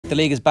The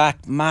league is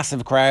back.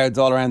 Massive crowds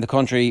all around the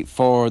country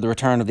for the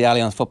return of the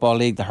Allianz Football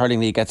League. The hurling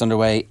league gets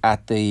underway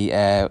at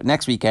the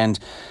next weekend.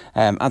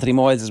 Anthony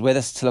Moyles is with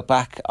us to look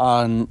back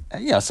on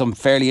some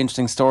fairly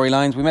interesting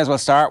storylines. We may as well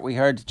start. We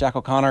heard Jack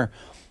O'Connor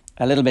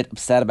a little bit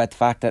upset about the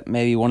fact that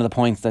maybe one of the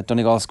points that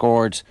Donegal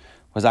scored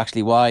was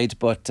actually wide,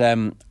 but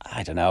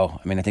I don't know.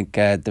 I mean, I think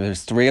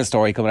the real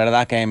story coming out of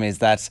that game is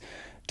that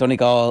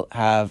Donegal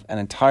have an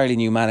entirely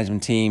new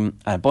management team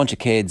and a bunch of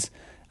kids,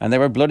 and they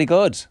were bloody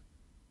good.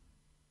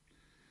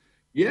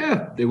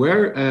 Yeah, they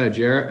were,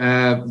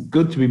 Ger.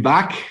 Good to be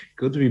back.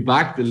 Good to be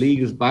back. The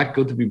league is back.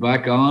 Good to be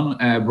back on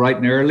bright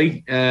and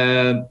early.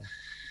 Yeah,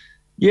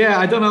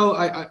 I don't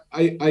know.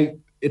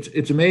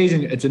 It's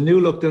amazing. It's a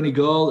new look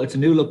Donegal. It's a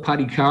new look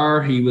Paddy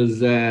Carr. He was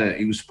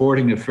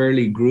sporting a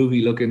fairly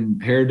groovy looking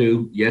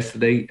hairdo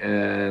yesterday.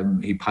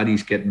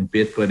 Paddy's getting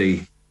bit by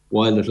the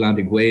wild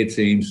Atlantic way, it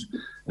seems.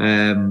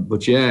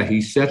 But yeah,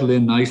 he's settled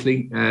in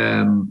nicely.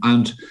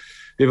 And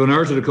they've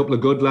unearthed a couple of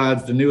good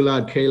lads. The new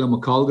lad, Caelan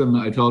McColgan,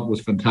 I thought was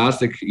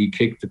fantastic. He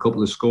kicked a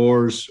couple of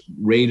scores,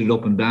 raided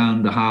up and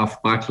down the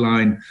half back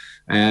line.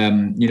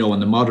 In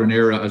the modern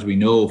era, as we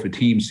know, if a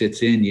team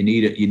sits in, you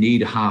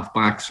need half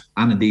backs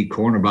and indeed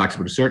cornerbacks,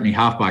 but certainly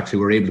half backs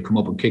who are able to come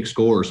up and kick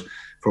scores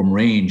from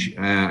range.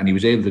 And he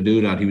was able to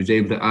do that. He was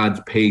able to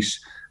add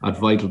pace at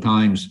vital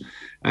times.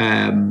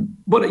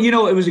 But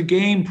it was a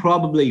game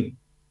probably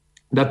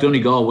that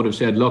Donegal would have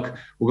said, look,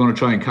 we're going to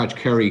try and catch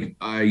Kerry.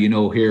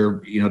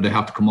 Here, they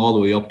have to come all the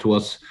way up to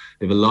us.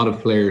 They have a lot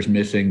of players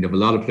missing. They have a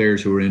lot of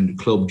players who are in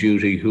club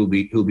duty who'll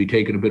be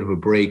taking a bit of a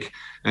break.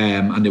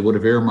 And they would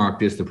have earmarked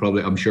this to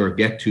probably, I'm sure,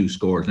 get 2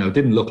 scores. Now, it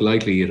didn't look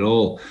likely at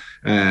all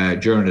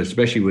during it,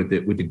 especially with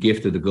the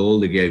gift of the goal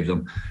they gave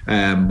them.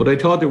 But I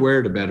thought they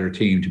were the better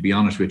team, to be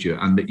honest with you.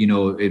 And,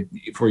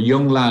 for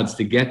young lads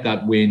to get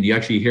that win, you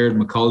actually heard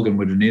McColgan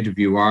with an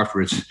interview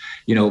afterwards.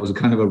 It was a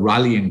kind of a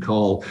rallying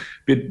call,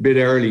 bit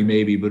early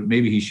maybe, but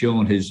maybe he's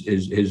shown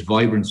his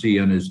vibrancy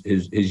and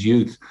his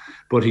youth.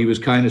 But he was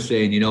kind of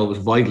saying, it was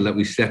vital that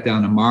we set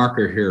down a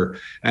marker here.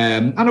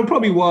 And it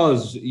probably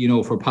was,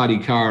 for Paddy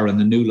Carr and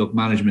the new look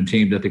management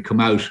team that they come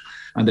out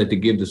and that they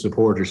give the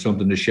supporters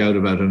something to shout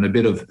about and a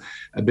bit of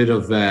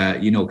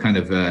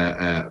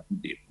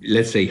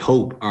let's say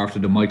hope after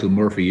the Michael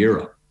Murphy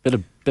era.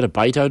 Bit of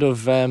bite out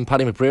of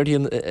Paddy McBrearty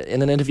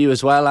in an interview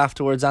as well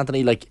afterwards,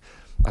 Anthony. Like,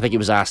 I think he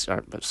was asked,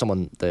 or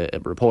the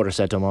reporter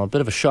said to him, a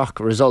bit of a shock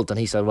result, and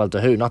he said, well,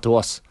 to who? Not to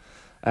us.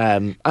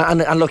 And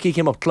look, he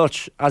came up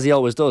clutch, as he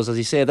always does. As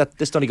he said, that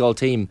this Donegal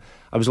team,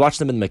 I was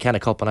watching them in the McKenna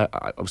Cup, and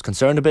I was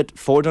concerned a bit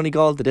for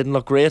Donegal. They didn't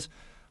look great,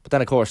 but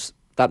then of course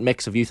that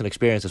mix of youth and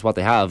experience is what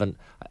they have, and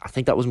I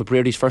think that was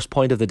McBrearty's first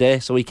point of the day.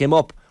 So he came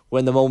up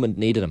when the moment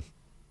needed him.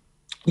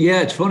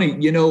 Yeah, it's funny,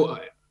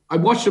 I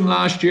watched him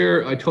last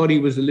year. I thought he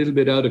was a little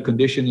bit out of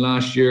condition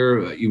last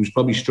year. He was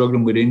probably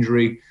struggling with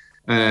injury.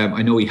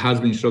 I know he has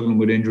been struggling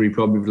with injury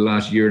probably for the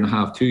last year and a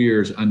half, 2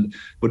 years,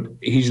 but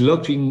he's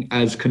looking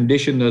as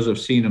conditioned as I've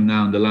seen him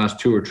now in the last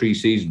 2 or 3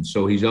 seasons.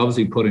 So he's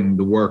obviously putting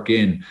the work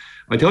in.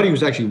 I thought he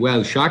was actually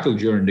well shackled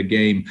during the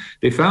game.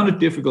 They found it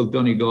difficult,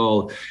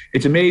 Donegal.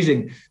 It's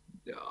amazing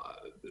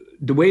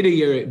the way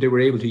they were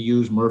able to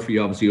use Murphy,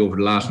 obviously, over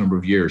the last number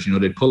of years.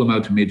 They'd pull him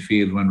out to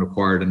midfield when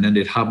required, and then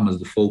they'd have him as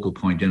the focal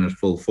point in at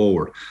full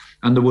forward.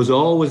 And there was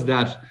always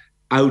that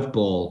out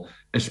ball,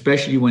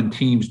 especially when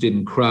teams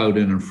didn't crowd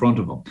in front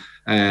of them.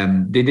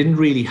 They didn't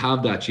really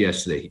have that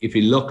yesterday. If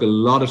you look, a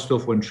lot of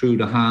stuff went through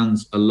the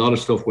hands, a lot of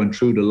stuff went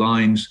through the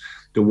lines.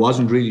 There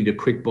wasn't really the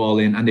quick ball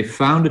in, and they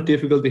found it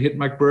difficult to hit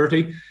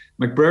McBrearty.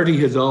 McBrearty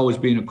has always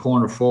been a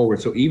corner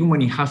forward, so even when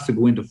he has to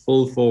go into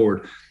full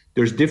forward,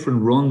 there's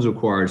different runs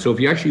required. So if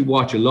you actually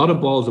watch, a lot of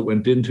balls that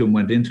went into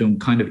him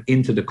kind of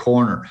into the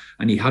corner,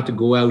 and he had to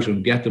go out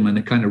and get them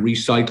and kind of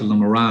recycle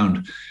them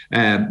around.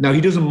 Now,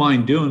 he doesn't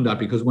mind doing that,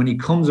 because when he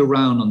comes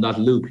around on that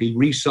loop, he'll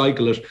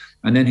recycle it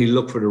and then he'll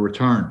look for the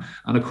return.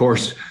 And of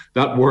course,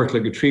 that worked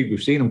like a treat.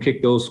 We've seen him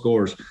kick those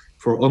scores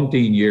for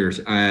umpteen years,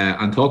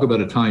 and talk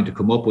about a time to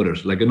come up with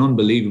it, like an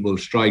unbelievable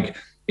strike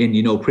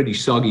in, pretty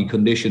soggy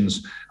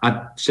conditions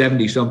at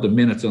 70-something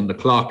minutes on the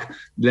clock.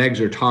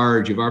 Legs are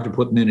tired, you've after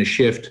putting in a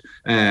shift,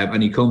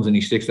 and he comes and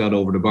he sticks that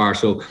over the bar.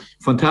 So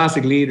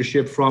fantastic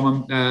leadership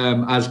from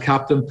him as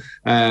captain,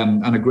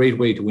 and a great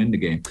way to win the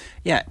game.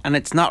 Yeah, and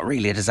it's not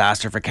really a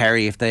disaster for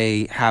Kerry if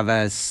they have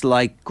a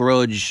slight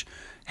grudge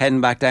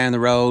heading back down the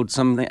road,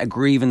 a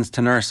grievance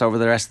to nurse over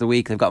the rest of the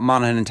week. They've got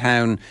Monaghan in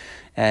town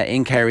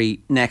in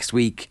Kerry next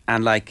week,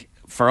 and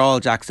for all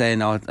Jack saying,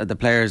 the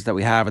players that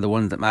we have are the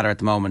ones that matter at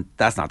the moment,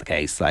 that's not the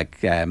case.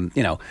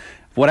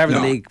 Whatever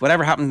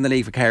happens in the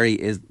league for Kerry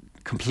is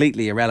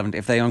completely irrelevant.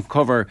 If a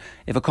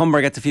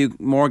Cumber gets a few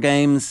more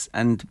games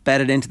and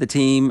bedded into the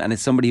team and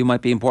is somebody who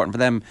might be important for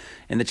them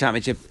in the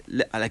championship,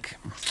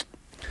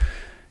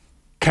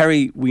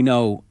 Kerry, we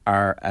know,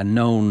 are a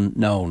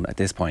known at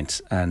this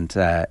point, and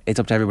it's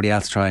up to everybody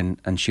else to try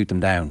and shoot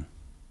them down.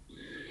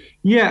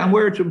 Yeah, and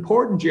where it's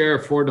important, Ger,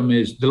 for them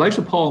is the likes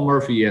of Paul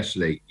Murphy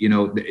yesterday.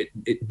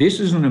 This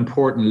is an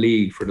important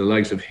league for the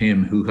likes of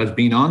him, who has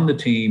been on the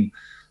team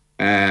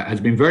has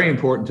been very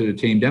important to the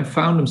team. Then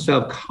found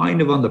himself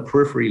kind of on the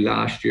periphery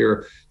last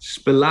year.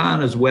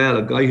 Spillane as well,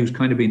 a guy who's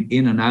kind of been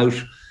in and out.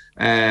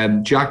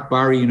 Jack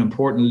Barry, an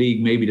important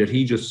league maybe that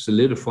he just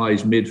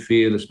solidifies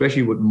midfield,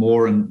 especially with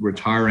Moran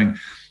retiring.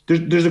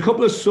 There's a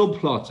couple of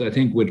subplots, I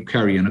think, with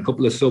Kerry and a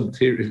couple of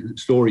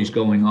sub-stories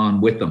going on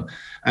with them.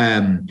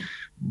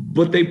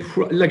 But they,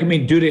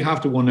 do they have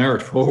to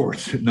unearth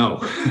forwards? No,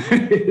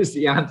 is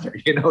the answer.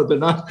 They're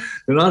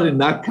not in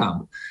that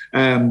camp.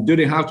 Do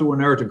they have to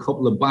unearth a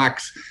couple of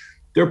backs?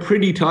 They're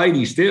pretty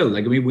tidy still.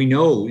 We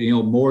know,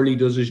 Morley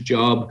does his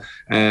job.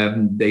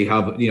 They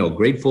have,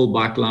 great full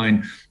back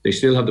line. They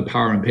still have the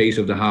power and pace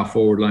of the half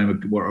forward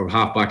line or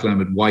half back line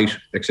with White,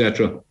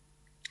 etc.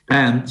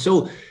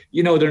 So,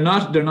 they're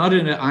not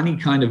in any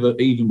kind of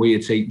even way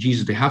you'd say,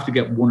 Jesus, they have to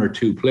get one or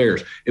two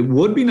players. It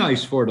would be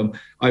nice for them,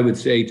 I would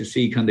say, to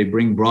see, can they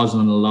bring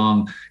Brosnan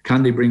along?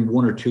 Can they bring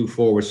one or two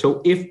forwards? So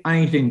if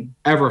anything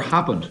ever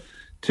happened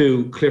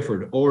to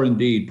Clifford, or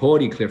indeed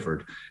Paddy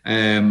Clifford,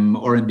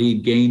 or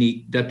indeed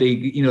Gainey, that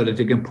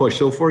they can push.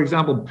 So, for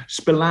example,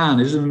 Spillane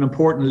is an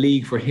important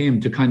league for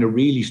him to kind of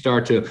really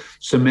start to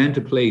cement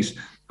a place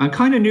and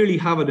kind of nearly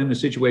have it in a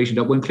situation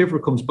that when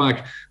Clifford comes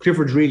back,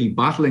 Clifford's really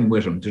battling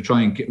with him to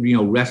try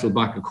and wrestle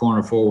back a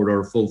corner forward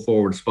or a full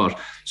forward spot.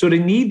 So they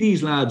need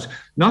these lads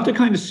not to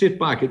kind of sit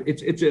back.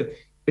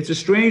 It's a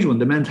strange one.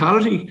 The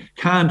mentality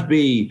can't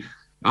be,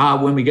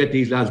 when we get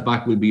these lads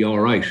back, we'll be all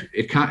right.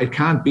 It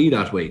can't be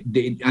that way.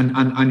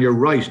 And you're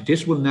right.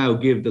 This will now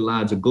give the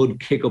lads a good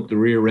kick up the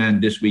rear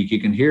end this week.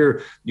 You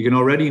can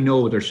already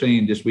know what they're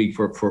saying this week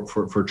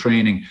for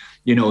training.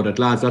 That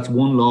lads, that's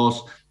one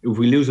loss. If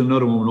we lose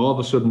another one, all of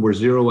a sudden we're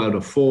 0 out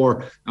of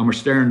 4 and we're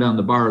staring down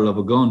the barrel of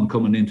a gun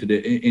coming into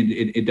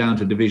down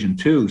to Division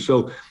 2.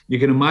 So you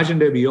can imagine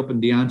they'll be up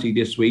in the ante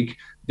this week.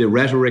 The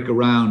rhetoric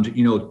around,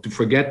 to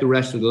forget the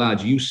rest of the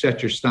lads, you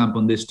set your stamp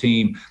on this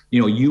team,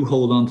 you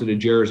hold on to the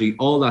jersey,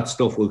 all that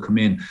stuff will come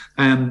in.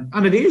 And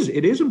it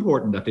is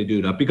important that they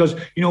do that, because,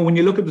 when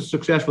you look at the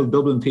successful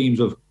Dublin teams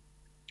of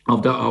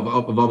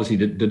obviously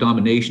the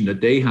domination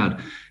that they had,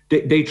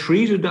 they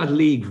treated that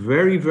league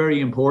very, very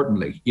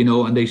importantly,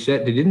 and they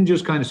didn't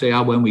just kind of say,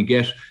 when we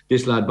get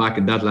this lad back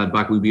and that lad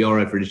back, we'll be all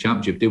right for the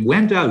championship. They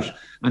went out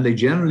and they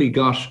generally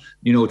got,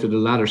 to the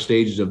latter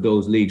stages of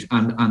those leagues.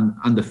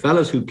 And the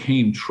fellas who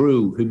came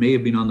through, who may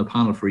have been on the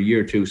panel for a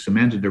year or two,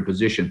 cemented their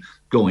position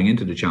going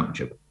into the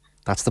championship.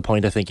 That's the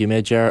point I think you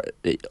made, Ger,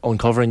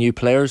 uncovering new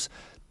players.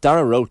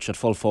 Darragh Roach at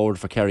full forward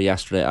for Kerry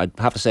yesterday. I'd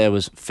have to say I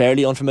was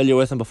fairly unfamiliar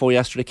with him before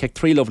yesterday. Kicked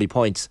 3 lovely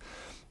points.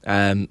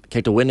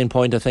 Kicked a winning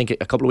point, I think, a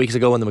couple of weeks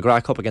ago in the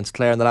McGrath Cup against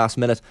Clare in the last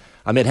minute.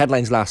 I made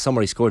headlines last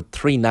summer. He scored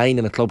 3-9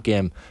 in a club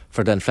game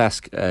for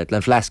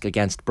Glenflesk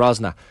against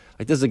Brosna.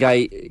 This is a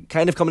guy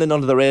kind of coming in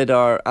under the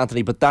radar,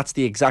 Anthony, but that's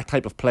the exact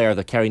type of player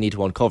that Kerry need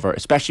to uncover,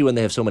 especially when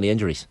they have so many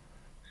injuries.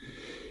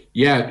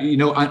 Yeah,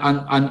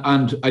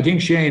 and I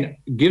think Shane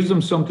gives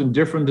them something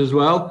different as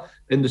well,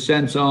 in the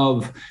sense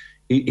of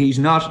he's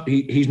a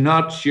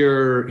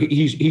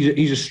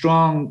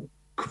strong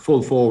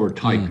full forward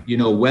type,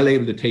 well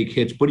able to take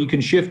hits, but he can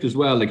shift as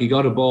well. Like, he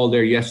got a ball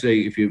there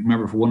yesterday, if you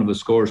remember, for one of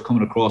his scores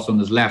coming across on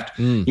his left.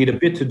 He had a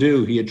bit to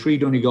do. He had 3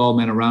 Donegal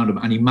men around him,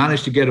 and he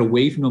managed to get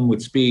away from them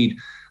with speed,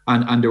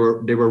 and they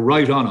were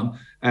right on him.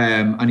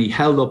 And he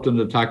held up to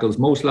the tackles.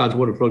 Most lads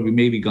would have probably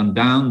maybe gone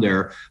down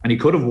there, and he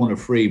could have won a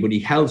free, but he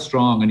held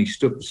strong and he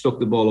stuck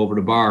the ball over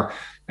the bar.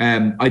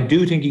 I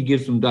do think he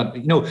gives them that.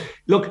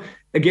 Look,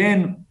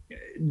 again,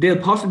 they'll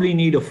possibly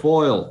need a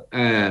foil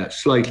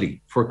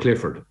slightly for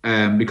Clifford,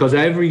 because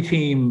every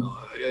team,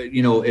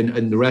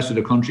 in the rest of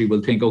the country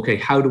will think, okay,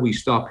 how do we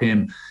stop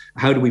him?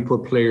 How do we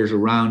put players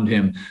around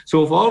him?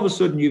 So if all of a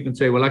sudden you can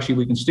say, well, actually,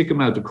 we can stick him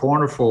out to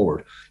corner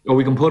forward, or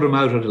we can put him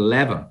out at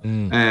 11,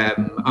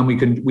 and we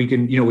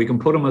can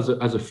put him as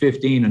a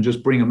 15 and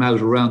just bring him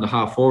out around the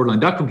half forward line.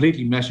 That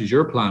completely messes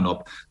your plan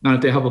up. Now,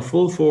 if they have a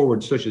full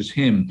forward such as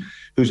him,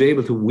 who's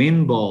able to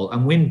win ball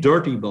and win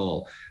dirty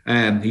ball,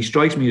 he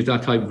strikes me as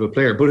that type of a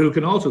player, but who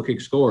can also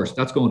kick scores.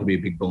 That's going to be a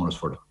big bonus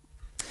for them.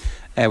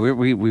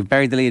 We've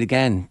buried the lead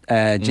again.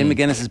 Jim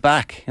McGuinness is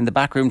back in the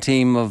backroom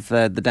team of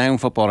the Down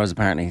footballers,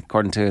 apparently,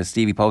 according to a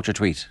Stevie Poacher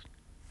tweet.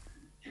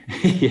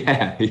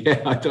 Yeah.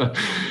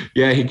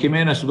 He came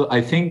in,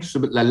 I think,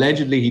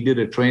 allegedly he did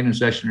a training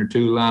session or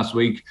 2 last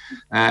week.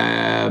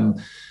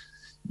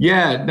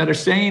 Now they're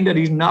saying that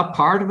he's not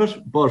part of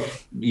it, but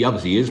he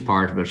obviously is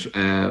part of it.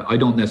 I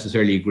don't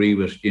necessarily agree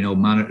with,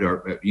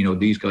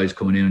 these guys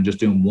coming in and just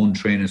doing 1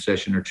 training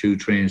session or 2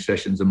 training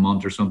sessions a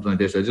month or something like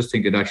this. I just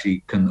think it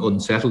actually can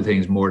unsettle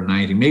things more than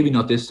anything. Maybe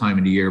not this time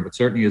of the year, but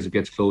certainly as it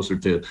gets closer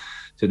to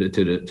the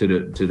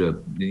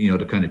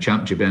kind of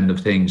championship end of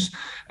things.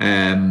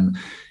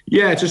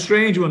 It's a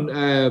strange one,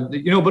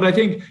 but I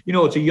think,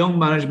 it's a young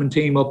management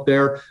team up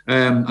there,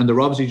 and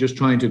they're obviously just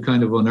trying to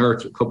kind of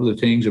unearth a couple of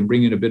things and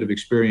bring in a bit of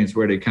experience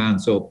where they can.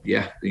 So,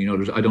 I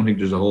don't think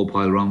there's a whole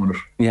pile wrong with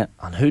it. Yeah.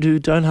 And who do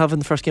Down have in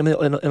the first game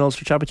in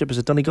Ulster Championship? Is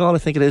it Donegal? I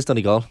think it is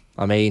Donegal.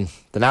 I mean,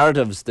 the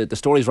narratives, the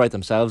stories write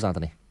themselves,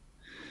 Anthony.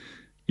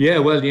 Yeah,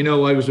 well,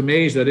 I was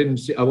amazed.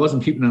 I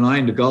wasn't keeping an eye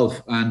on the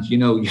golf, and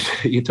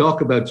you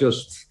talk about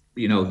just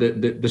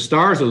the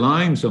stars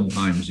align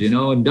sometimes,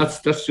 and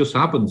that's just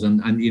happens. And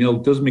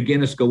does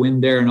McGuinness go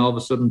in there and all of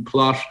a sudden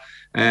plot?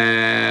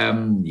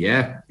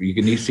 Yeah, you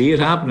can see it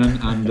happening,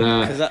 and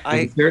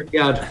it certainly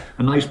add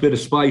a nice bit of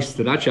spice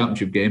to that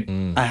championship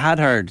game. I had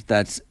heard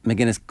that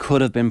McGuinness could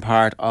have been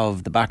part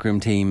of the backroom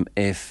team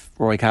if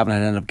Rory Kavanagh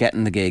had ended up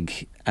getting the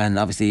gig, and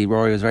obviously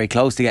Rory was very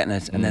close to getting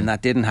it, and then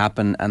that didn't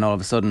happen, and all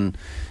of a sudden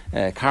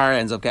Cara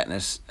ends up getting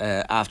it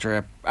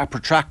after a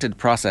protracted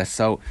process.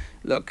 So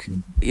look,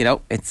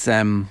 it's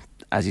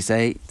as you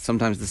say,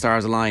 sometimes the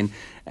stars align.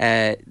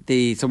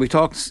 So we've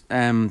talked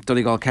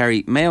Donegal,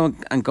 Kerry, Mayo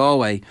and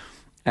Galway.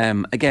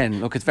 Again,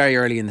 look, it's very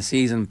early in the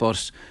season,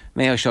 but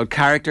Mayo showed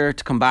character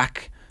to come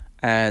back.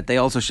 They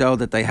also showed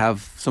that they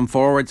have some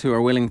forwards who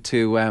are willing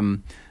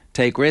to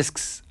take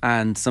risks,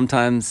 and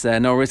sometimes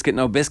no risk it,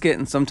 no biscuit,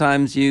 and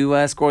sometimes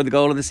you score the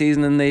goal of the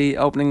season in the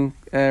opening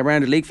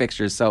round of league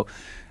fixtures. So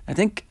I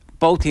think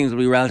both teams will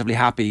be relatively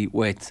happy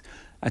with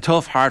a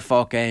tough,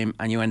 hard-fought game,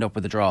 and you end up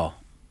with a draw.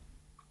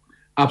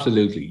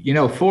 Absolutely.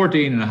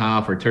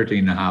 14,500 or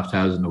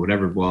 13,500 or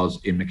whatever it was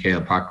in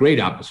McHale Park. Great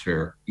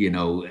atmosphere.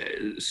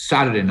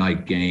 Saturday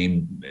night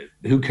game.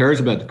 Who cares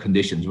about the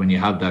conditions when you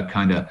have that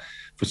kind of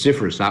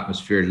vociferous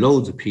atmosphere?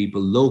 Loads of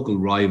people, local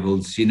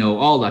rivals,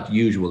 all that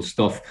usual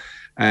stuff.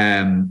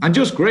 And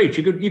just great.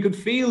 You could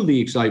feel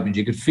the excitement.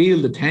 You could feel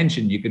the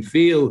tension. You could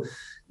feel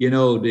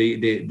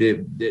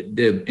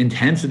the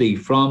intensity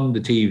from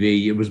the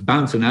TV. It was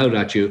bouncing out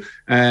at you.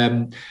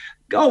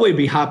 Galway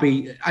be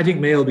happy. I think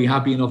Mayo will be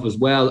happy enough as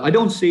well. I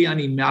don't see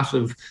any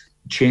massive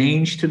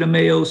change to the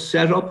Mayo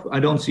setup. I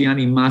don't see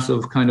any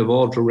massive kind of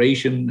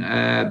alteration.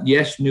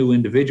 Yes, new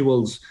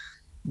individuals.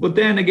 But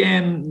then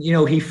again,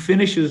 he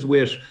finishes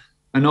with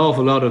an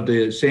awful lot of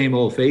the same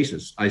old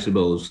faces, I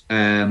suppose.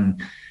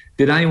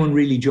 Did anyone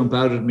really jump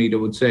out at me that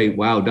would say,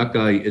 wow, that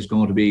guy is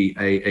going to be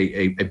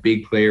a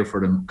big player for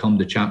them come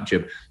the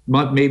championship?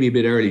 Maybe a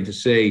bit early to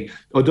say.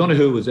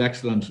 O'Donoghue was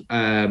excellent.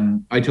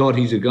 I thought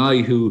he's a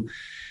guy who...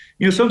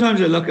 sometimes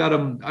I look at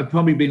him, I've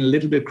probably been a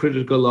little bit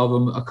critical of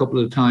him a couple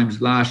of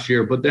times last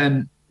year, but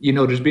then,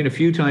 there's been a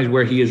few times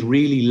where he has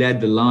really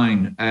led the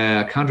line.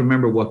 I can't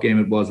remember what game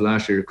it was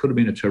last year. It could have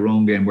been a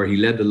Tyrone game where he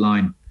led the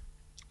line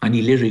and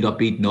he literally got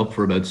beaten up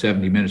for about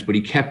 70 minutes, but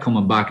he kept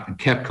coming back and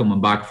kept coming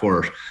back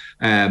for it.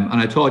 And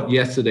I thought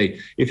yesterday,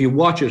 if you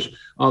watch it,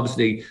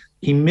 obviously,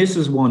 he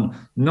misses one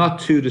not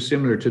too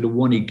dissimilar to the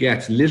one he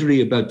gets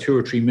literally about 2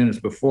 or 3 minutes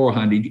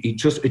beforehand. It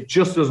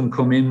just doesn't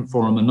come in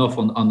for him enough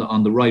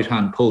on the right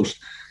hand post.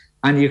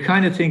 And you're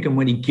kind of thinking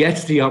when he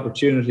gets the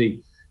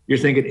opportunity, you're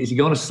thinking, is he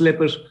going to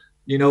slip it?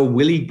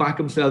 Will he back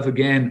himself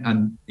again?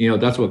 And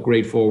that's what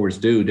great forwards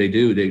do.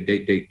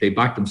 They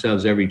back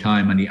themselves every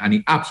time, and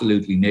he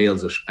absolutely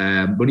nails it.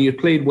 But he had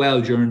played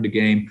well during the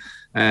game.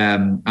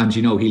 And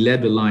he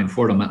led the line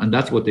for them, and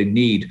that's what they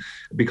need,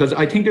 because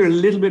I think they're a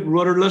little bit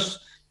rudderless.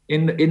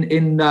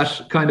 In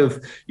that kind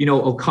of,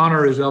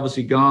 O'Connor is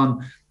obviously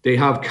gone. They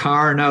have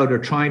Carr now. They're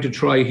trying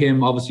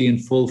him obviously in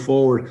full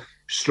forward,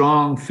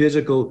 strong,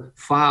 physical,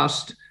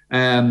 fast.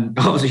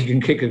 Obviously he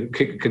can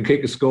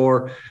kick a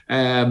score.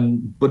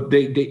 But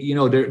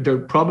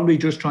they're probably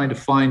just trying to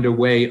find their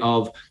way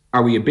of,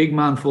 are we a big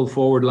man full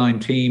forward line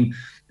team?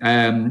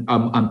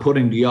 I'm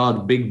putting the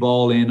odd big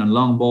ball in and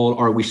long ball,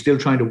 or are we still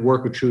trying to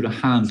work it through the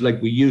hands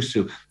like we used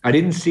to? I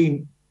didn't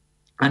see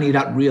any of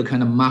that real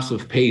kind of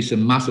massive pace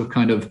and massive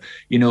kind of,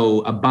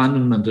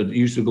 abandonment that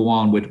used to go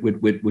on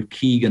with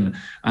Keegan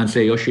and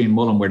say Oisin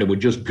Mullen, where they would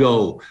just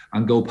go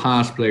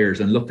past players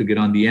and look to get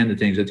on the end of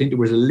things. I think there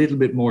was a little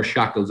bit more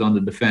shackles on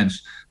the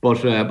defence,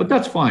 but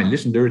that's fine.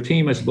 Listen, they're a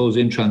team, I suppose,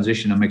 in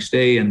transition, and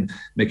McStay and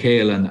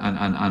McHale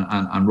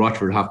and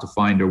Rochford have to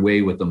find their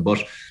way with them.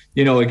 But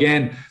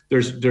again,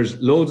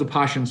 there's loads of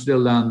passion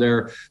still down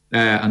there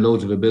and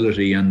loads of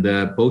ability, and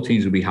both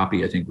teams will be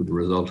happy, I think, with the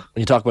result.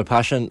 When you talk about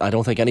passion, I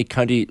don't think any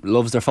county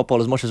loves their football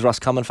as much as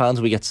Roscommon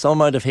fans. We get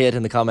some amount of hate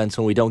in the comments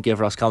when we don't give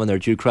Roscommon their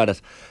due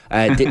credit.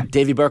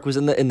 Davy Burke was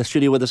in the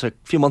studio with us a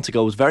few months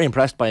ago. I was very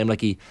impressed by him.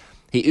 Like he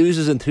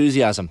oozes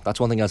enthusiasm. That's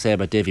one thing I'll say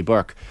about Davy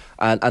Burke.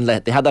 And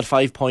they had that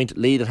 5-point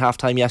lead at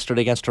half-time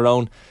yesterday against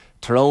Tyrone.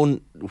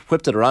 Tyrone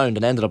whipped it around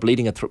and ended up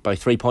leading it by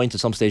 3 points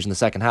at some stage in the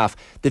second half.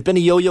 They've been a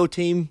yo-yo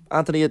team,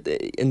 Anthony,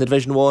 in the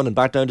Division 1 and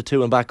back down to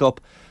 2 and back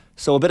up.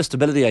 So a bit of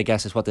stability, I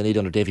guess, is what they need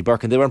under Davy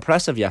Burke, and they were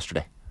impressive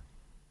yesterday.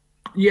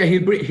 Yeah,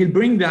 he'll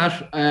bring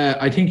that.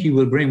 I think he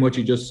will bring what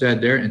you just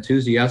said there,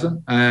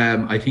 enthusiasm.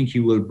 I think he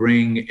will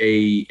bring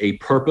a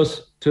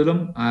purpose to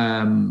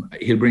them.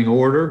 He'll bring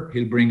order.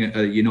 He'll bring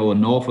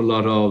an awful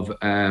lot of.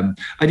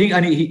 I think,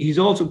 and he's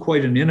also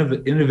quite an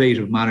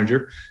innovative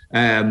manager.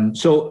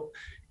 So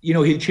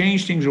he'll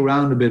change things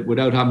around a bit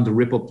without having to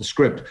rip up the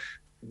script.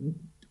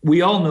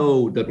 We all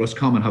know that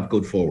Roscommon have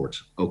good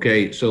forwards.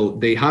 Okay, so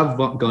they have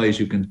guys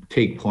who can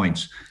take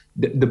points.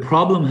 The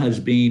problem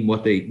has been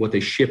what they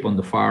ship on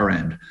the far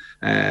end,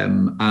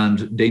 and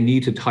they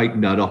need to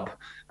tighten that up.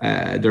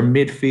 Their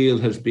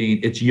midfield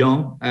it's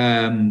young,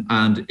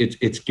 and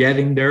it's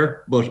getting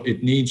there, but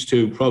it needs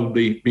to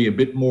probably be a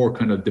bit more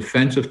kind of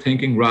defensive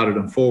thinking rather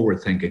than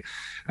forward thinking.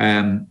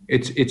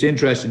 It's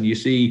interesting. You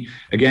see,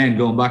 again,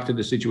 going back to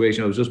the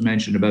situation I was just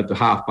mentioning about the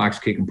half-backs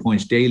kicking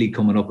points, Daly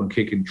coming up and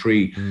kicking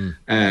three,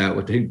 I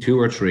think 2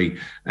 or 3,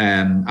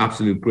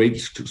 absolute great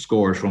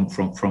scores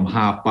from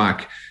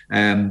half-back.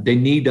 They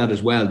need that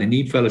as well. They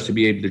need fellas to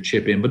be able to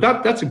chip in. But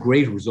that's a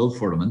great result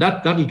for them, and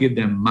that'll give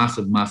them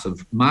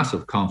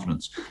massive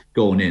confidence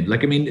going in.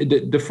 Like, I mean,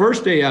 the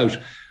first day out,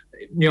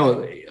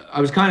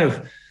 I was kind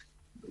of,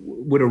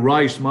 with a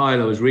wry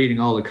smile, I was reading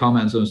all the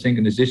comments. I was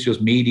thinking, is this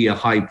just media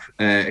hype?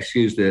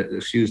 Excuse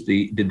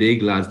the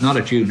dig, lads. Not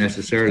at you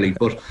necessarily,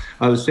 but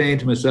I was saying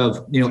to myself,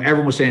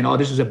 everyone was saying, "Oh,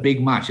 this is a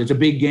big match. It's a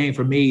big game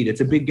for Meath.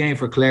 It's a big game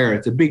for Clare. It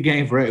was a big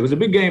game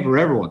for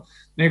everyone."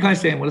 And you're kind of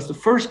saying, well, it's the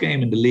first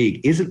game in the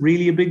league. Is it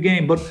really a big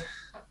game? But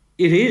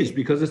it is,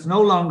 because it's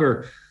no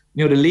longer,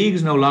 the league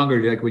is no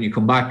longer like when you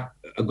come back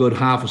a good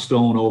half a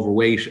stone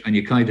overweight and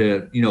you kind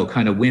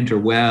of winter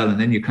well, and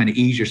then you kind of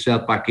ease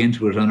yourself back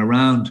into it, and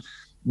around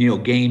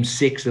game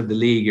 6 of the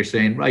league, you're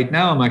saying, right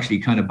now I'm actually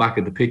kind of back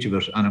at the pitch of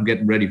it and I'm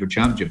getting ready for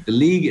championship. The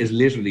league is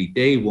literally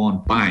day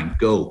 1, bang,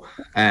 go,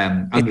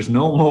 and there's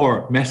no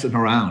more messing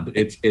around.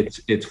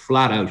 It's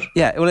flat out.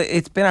 Yeah, well,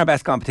 it's been our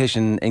best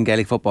competition in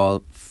Gaelic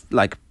football,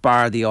 like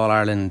bar the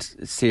All-Ireland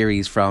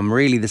series from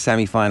really the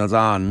semi-finals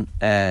on,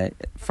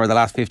 for the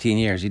last 15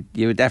 years.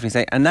 You would definitely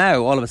say, and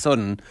now all of a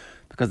sudden,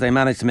 because they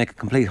managed to make a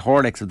complete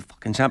Horlicks of the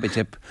fucking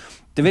championship,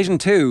 Division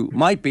 2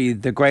 might be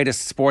the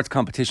greatest sports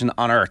competition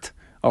on earth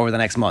over the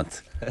next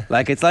month.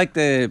 Like, it's like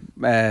the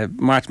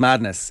March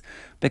Madness,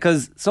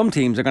 because some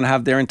teams are going to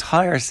have their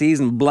entire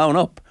season blown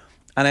up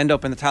and end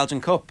up in the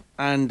Tailteann Cup,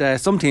 and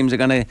some teams are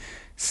going to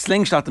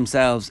slingshot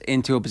themselves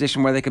into a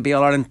position where they could be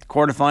All-Ireland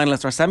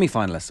quarter-finalists or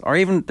semi-finalists, or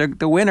even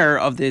the winner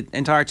of the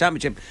entire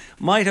championship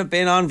might have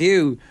been on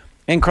view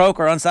in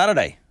Croker on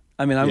Saturday.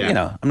 I mean,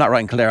 I'm not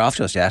writing Kildare off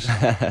just yet.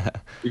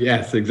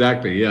 Yes,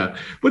 exactly. Yeah,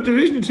 but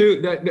Division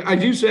 2, I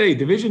do say,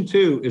 Division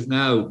 2 is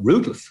now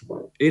ruthless.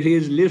 It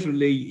is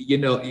literally,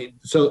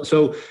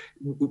 so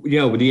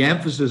the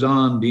emphasis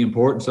on the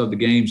importance of the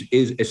games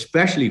is,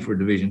 especially for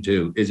Division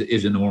 2,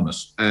 is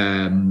enormous.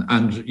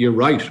 And you're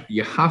right.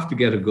 You have to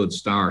get a good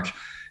start.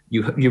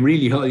 You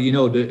really,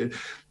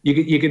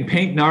 you can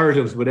paint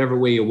narratives whatever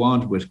way you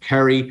want with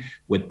Kerry,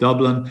 with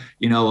Dublin.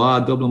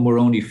 Dublin were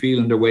only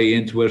feeling their way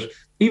into it.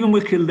 Even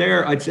with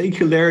Kildare, I'd say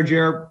Kildare,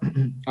 Ger,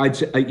 I'd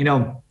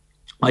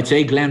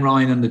say Glenn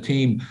Ryan and the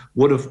team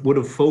would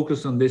have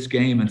focused on this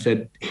game and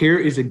said, here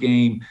is a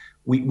game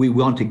we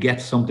want to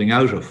get something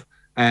out of.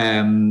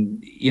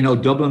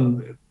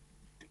 Dublin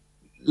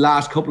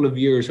last couple of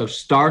years have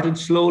started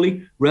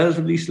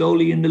relatively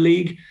slowly in the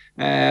league,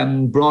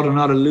 brought a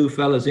lot of new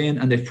fellas in,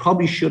 and they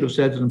probably should have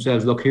said to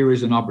themselves, look, here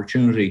is an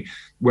opportunity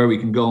where we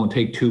can go and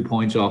take 2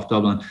 points off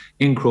Dublin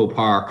in Croke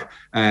Park,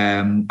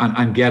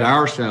 and get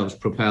ourselves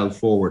propelled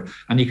forward.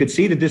 And you could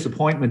see the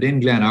disappointment in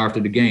Glenn after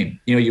the game.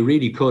 You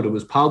really could. It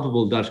was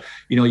palpable that,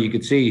 you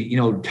could see,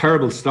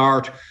 terrible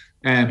start.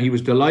 He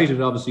was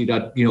delighted, obviously,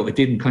 that, it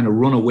didn't kind of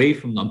run away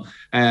from them.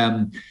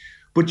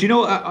 But,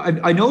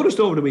 I noticed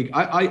over the week,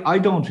 I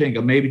don't think,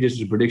 and maybe this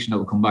is a prediction that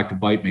will come back to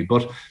bite me,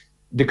 but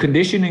the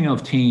conditioning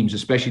of teams,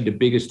 especially the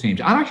biggest teams,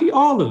 and actually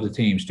all of the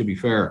teams, to be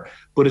fair,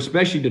 but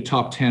especially the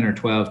top 10 or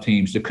 12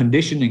 teams, the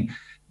conditioning,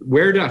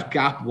 where that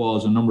gap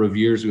was a number of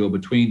years ago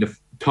between the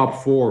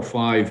top 4 or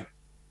 5,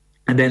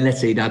 and then let's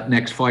say that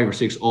next 5 or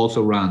 6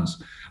 also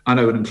rans. And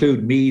I would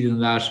include Meath in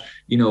that,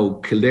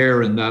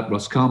 Kildare in that,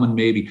 Roscommon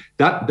maybe.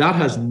 That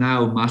has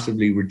now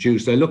massively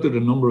reduced. I looked at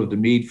a number of the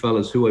Meath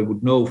fellas who I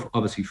would know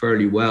obviously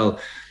fairly well,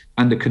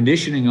 and the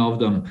conditioning of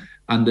them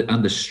and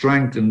the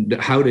strength and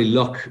how they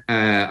look.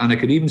 And I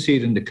could even see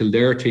it in the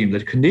Kildare team.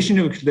 The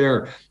conditioning of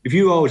Kildare, if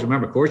you always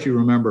remember, of course you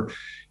remember,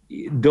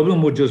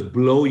 Dublin would just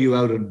blow you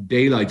out of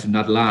daylights in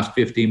that last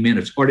 15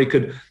 minutes. Or they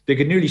could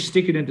nearly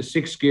stick it into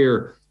 6th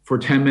gear for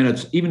 10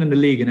 minutes, even in the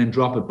league, and then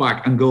drop it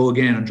back and go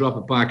again and drop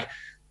it back.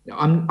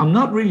 I'm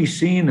not really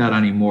seeing that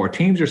anymore.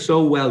 Teams are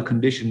so well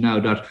conditioned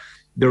now that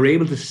they're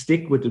able to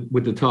stick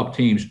with the top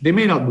teams. They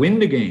may not win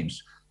the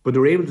games, but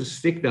they're able to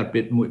stick that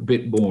bit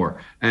more.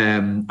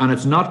 And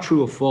it's not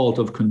through a fault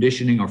of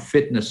conditioning or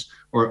fitness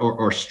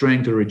or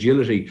strength or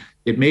agility.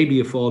 It may be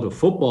a fault of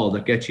football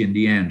that gets you in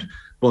the end.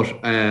 But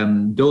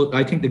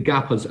I think the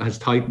gap has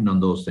tightened on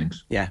those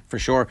things. Yeah, for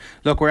sure.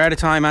 Look, we're out of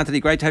time, Anthony.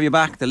 Great to have you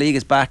back. The league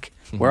is back.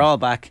 We're all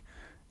back.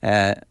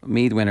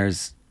 Meath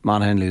winners,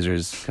 Monaghan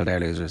losers, Kildare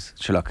losers.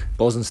 Sure, look.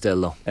 Buzzing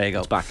still, though. There you go.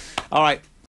 It's back. All right.